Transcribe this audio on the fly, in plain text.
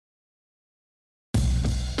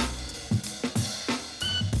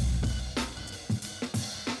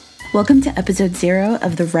Welcome to episode 0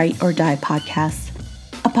 of the Write or Die podcast,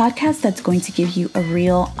 a podcast that's going to give you a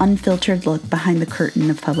real, unfiltered look behind the curtain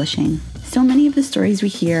of publishing. So many of the stories we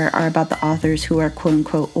hear are about the authors who are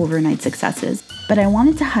quote-unquote overnight successes, but I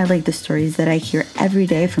wanted to highlight the stories that I hear every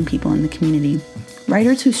day from people in the community.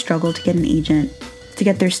 Writers who struggle to get an agent, to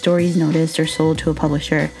get their stories noticed or sold to a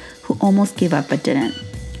publisher, who almost gave up but didn't.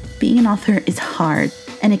 Being an author is hard,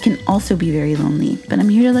 and it can also be very lonely, but I'm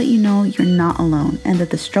here to let you know you're not alone and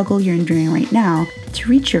that the struggle you're enduring right now to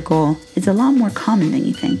reach your goal is a lot more common than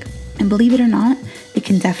you think. And believe it or not, it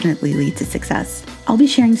can definitely lead to success. I'll be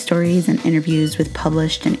sharing stories and interviews with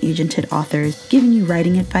published and agented authors, giving you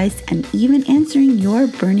writing advice, and even answering your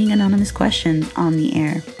burning anonymous questions on the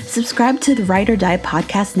air. Subscribe to the Write or Die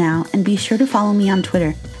podcast now, and be sure to follow me on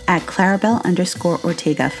Twitter at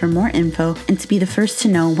Clarabelle_Ortega for more info and to be the first to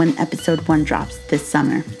know when episode 1 drops this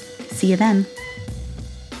summer. See you then.